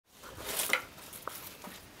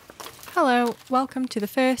Hello, welcome to the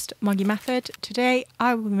first Moggy Method. Today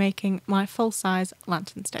I will be making my full-size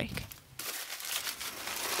lantern stake.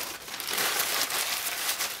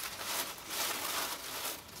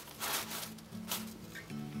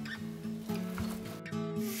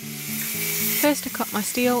 First I cut my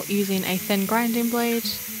steel using a thin grinding blade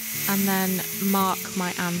and then mark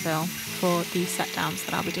my anvil for the set downs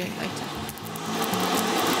that I'll be doing later.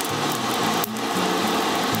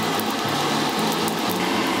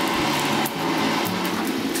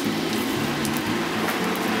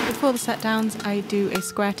 For the set downs I do a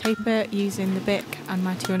square taper using the bick and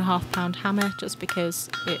my 2.5 pound hammer just because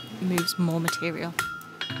it moves more material.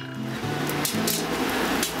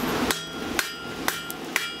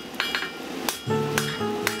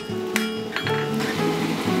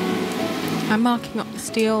 I'm marking up the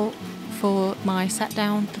steel for my set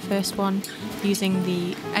down, the first one, using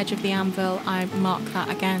the edge of the anvil. I mark that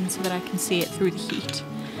again so that I can see it through the heat.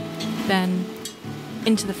 Then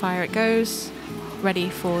into the fire it goes, ready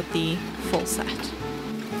for the full set.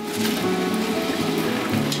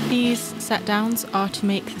 These set downs are to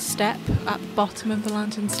make the step at the bottom of the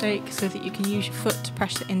lantern stake so that you can use your foot to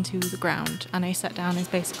press it into the ground, and a set down is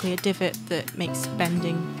basically a divot that makes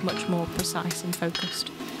bending much more precise and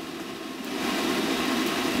focused.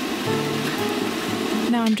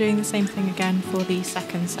 Now I'm doing the same thing again for the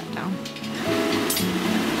second set down.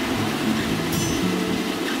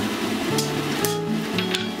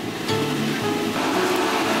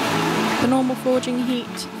 The normal forging heat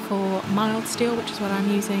for mild steel, which is what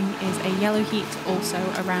I'm using, is a yellow heat, also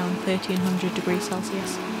around 1300 degrees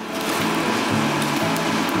Celsius.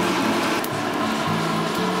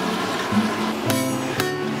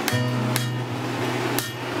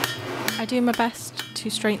 I do my best to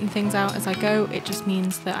straighten things out as I go. It just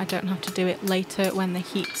means that I don't have to do it later when the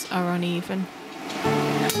heats are uneven.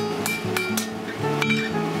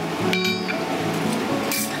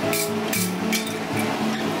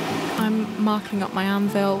 I'm marking up my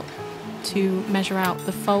anvil to measure out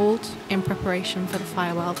the fold in preparation for the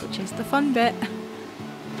fire weld, which is the fun bit.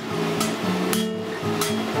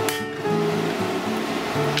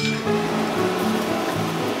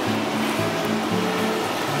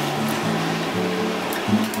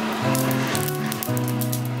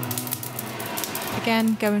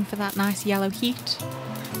 Again, going for that nice yellow heat.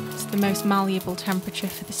 It's the most malleable temperature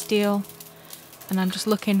for the steel. And I'm just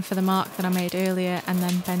looking for the mark that I made earlier and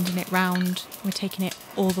then bending it round. We're taking it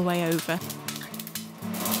all the way over.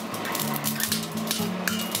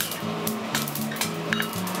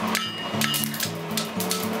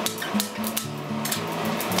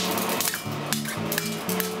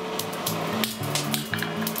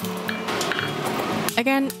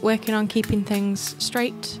 Again, working on keeping things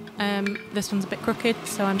straight. This one's a bit crooked,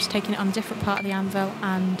 so I'm just taking it on a different part of the anvil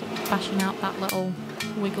and bashing out that little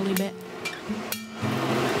wiggly bit.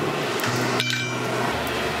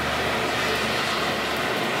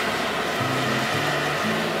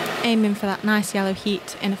 Aiming for that nice yellow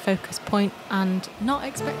heat in a focus point and not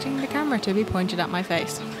expecting the camera to be pointed at my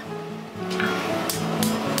face.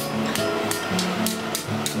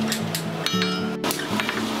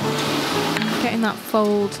 Getting that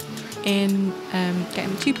fold in,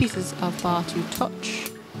 getting 2 pieces of bar to touch,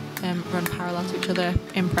 run parallel to each other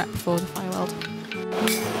in prep for the fire weld.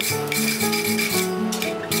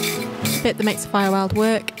 The bit that makes the fire weld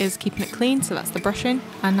work is keeping it clean, so that's the brushing,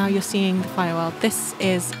 and now you're seeing the fire weld. This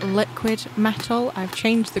is liquid metal. I've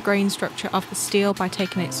changed the grain structure of the steel by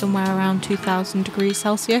taking it somewhere around 2000 degrees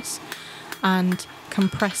Celsius and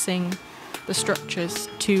compressing the structures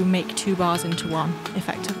to make 2 bars into one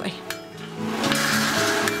effectively.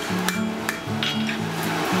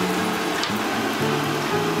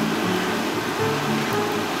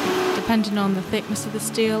 Depending on the thickness of the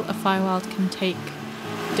steel, a fire weld can take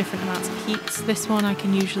different amounts of heats. This one I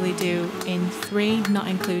can usually do in 3, not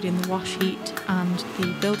including the wash heat and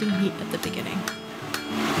the building heat at the beginning.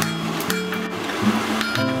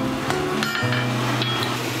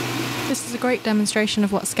 This is a great demonstration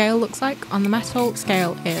of what scale looks like on the metal.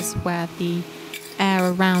 Scale is where the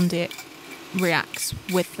air around it reacts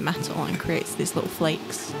with the metal and creates these little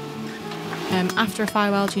flakes. After a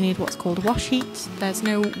fire weld you need what's called a wash heat. There's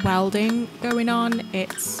no welding going on,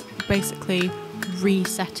 it's basically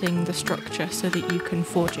resetting the structure so that you can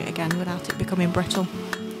forge it again without it becoming brittle.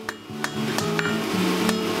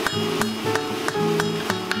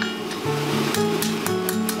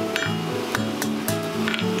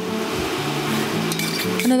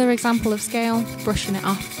 Another example of scale, brushing it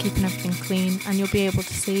off, keeping everything clean, and you'll be able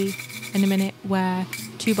to see in a minute where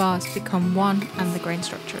 2 bars become 1 and the grain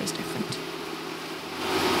structure is different.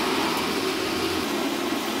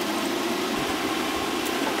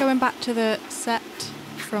 Going back to the set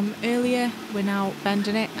from earlier, we're now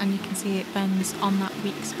bending it, and you can see it bends on that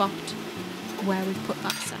weak spot where we've put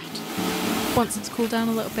that set. Once it's cooled down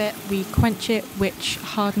a little bit, we quench it, which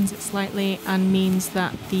hardens it slightly and means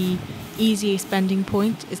that the easiest bending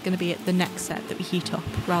point is going to be at the next set that we heat up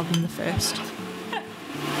rather than the first.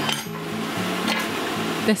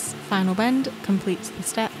 This final bend completes the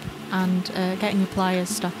step, and getting your pliers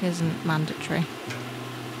stuck isn't mandatory.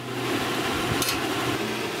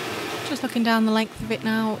 Just looking down the length of it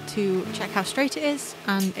now to check how straight it is,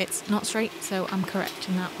 and it's not straight, so I'm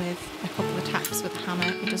correcting that with a couple of taps with the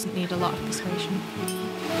hammer. It doesn't need a lot of persuasion.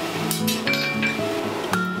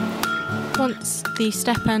 Once the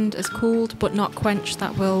step end is cooled but not quenched,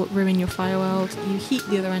 that will ruin your fire weld, you heat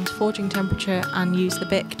the other end to forging temperature and use the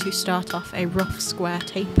bick to start off a rough square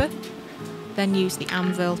taper. Then use the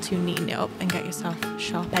anvil to neaten it up and get yourself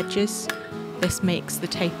sharp edges. This makes the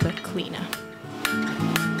taper cleaner.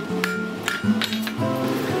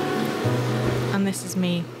 And this is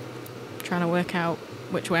me trying to work out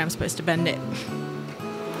which way I'm supposed to bend it.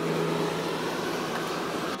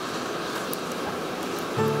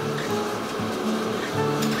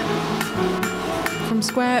 From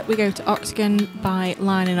square we go to octagon by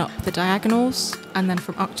lining up the diagonals, and then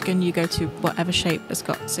from octagon you go to whatever shape has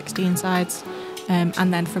got 16 sides,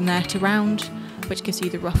 and then from there to round, which gives you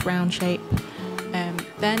the rough round shape.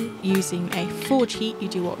 Then using a forge heat you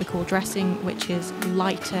do what we call dressing, which is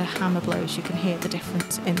lighter hammer blows. You can hear the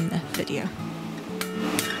difference in the video.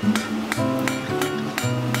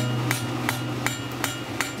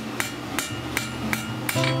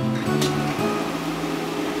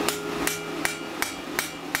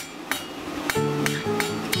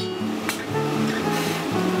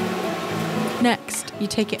 Next, you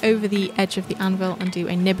take it over the edge of the anvil and do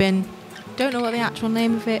a nibbing. Don't know what the actual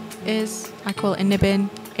name of it is. I call it a nibbing.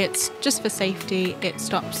 It's just for safety. It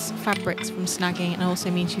stops fabrics from snagging and also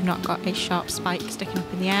means you've not got a sharp spike sticking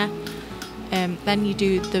up in the air. Then you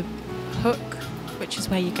do the hook, which is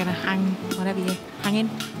where you're going to hang whatever you're hanging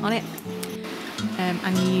on it.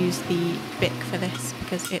 And you use the bick for this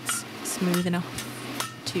because it's smooth enough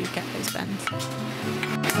to get those bends.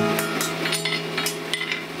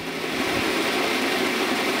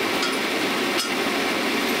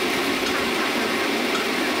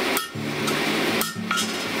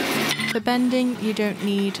 For bending, you don't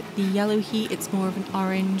need the yellow heat, it's more of an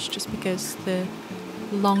orange, just because the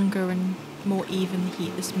longer and more even the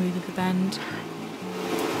heat, the smoother the bend.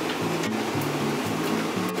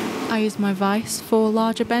 I use my vise for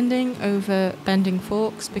larger bending over bending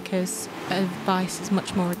forks because a vise is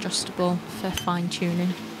much more adjustable for fine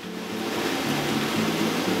tuning.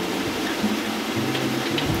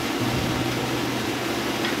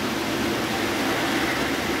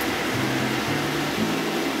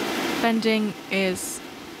 Bending is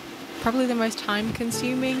probably the most time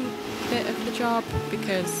consuming bit of the job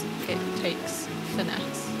because it takes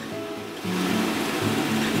finesse.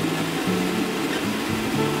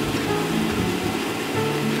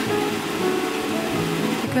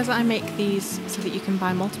 Because I make these so that you can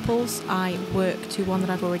buy multiples, I work to one that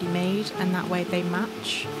I've already made, and that way they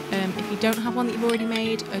match. If you don't have one that you've already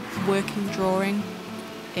made, a working drawing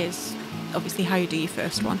is obviously how you do your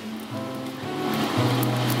first one.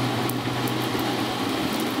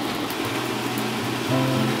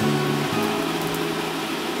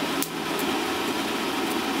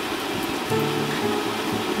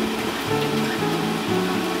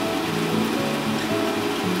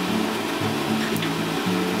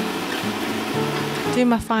 Do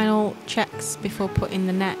my final checks before putting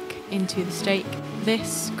the neck into the stake.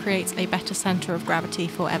 This creates a better centre of gravity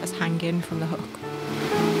for whatever's hanging from the hook.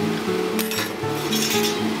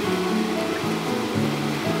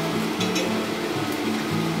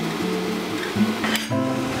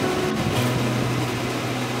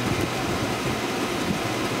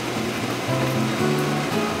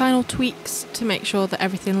 Final tweaks to make sure that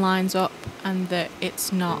everything lines up and that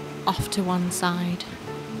it's not off to one side.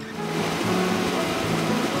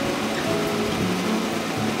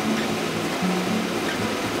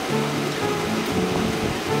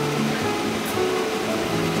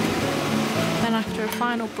 After a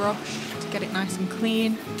final brush to get it nice and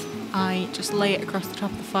clean, I just lay it across the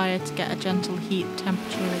top of the fire to get a gentle heat. The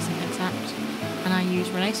temperature isn't exact, and I use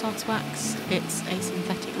Renaissance wax. It's a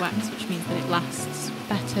synthetic wax, which means that it lasts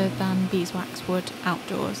better than beeswax would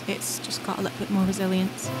outdoors. It's just got a little bit more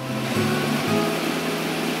resilience.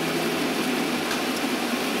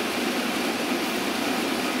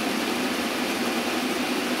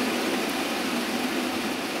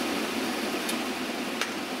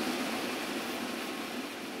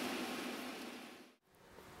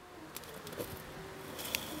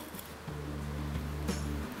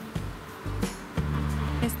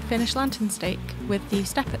 is the finished lantern stake with the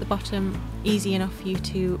step at the bottom, easy enough for you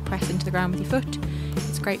to press into the ground with your foot.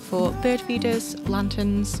 It's great for bird feeders,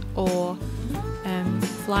 lanterns, or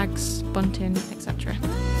flags, bunting, etc.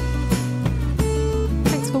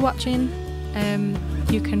 Thanks for watching.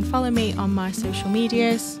 You can follow me on my social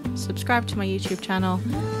medias, subscribe to my YouTube channel,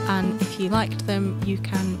 and if you liked them you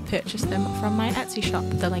can purchase them from my Etsy shop.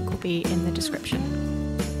 The link will be in the description.